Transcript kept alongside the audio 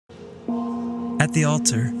At the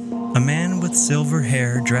altar, a man with silver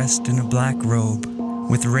hair dressed in a black robe,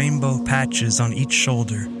 with rainbow patches on each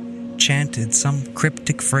shoulder, chanted some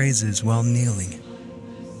cryptic phrases while kneeling.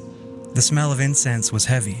 The smell of incense was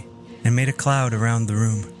heavy and made a cloud around the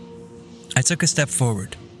room. I took a step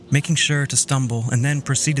forward, making sure to stumble, and then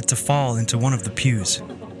proceeded to fall into one of the pews.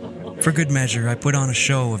 For good measure, I put on a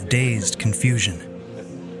show of dazed confusion.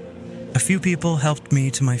 A few people helped me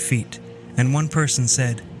to my feet, and one person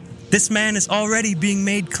said, "This man is already being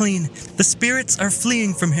made clean. The spirits are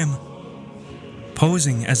fleeing from him."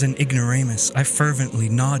 Posing as an ignoramus, I fervently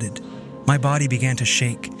nodded. My body began to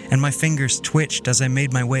shake, and my fingers twitched as I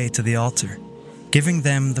made my way to the altar, giving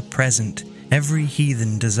them the present every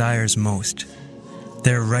heathen desires most,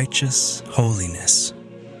 their righteous holiness.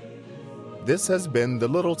 This has been The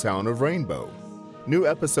Little Town of Rainbow. New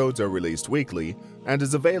episodes are released weekly and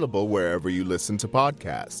is available wherever you listen to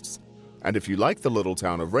podcasts. And if you like The Little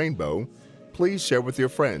Town of Rainbow, please share with your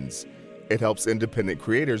friends. It helps independent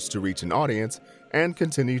creators to reach an audience and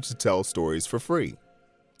continue to tell stories for free.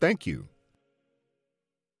 Thank you.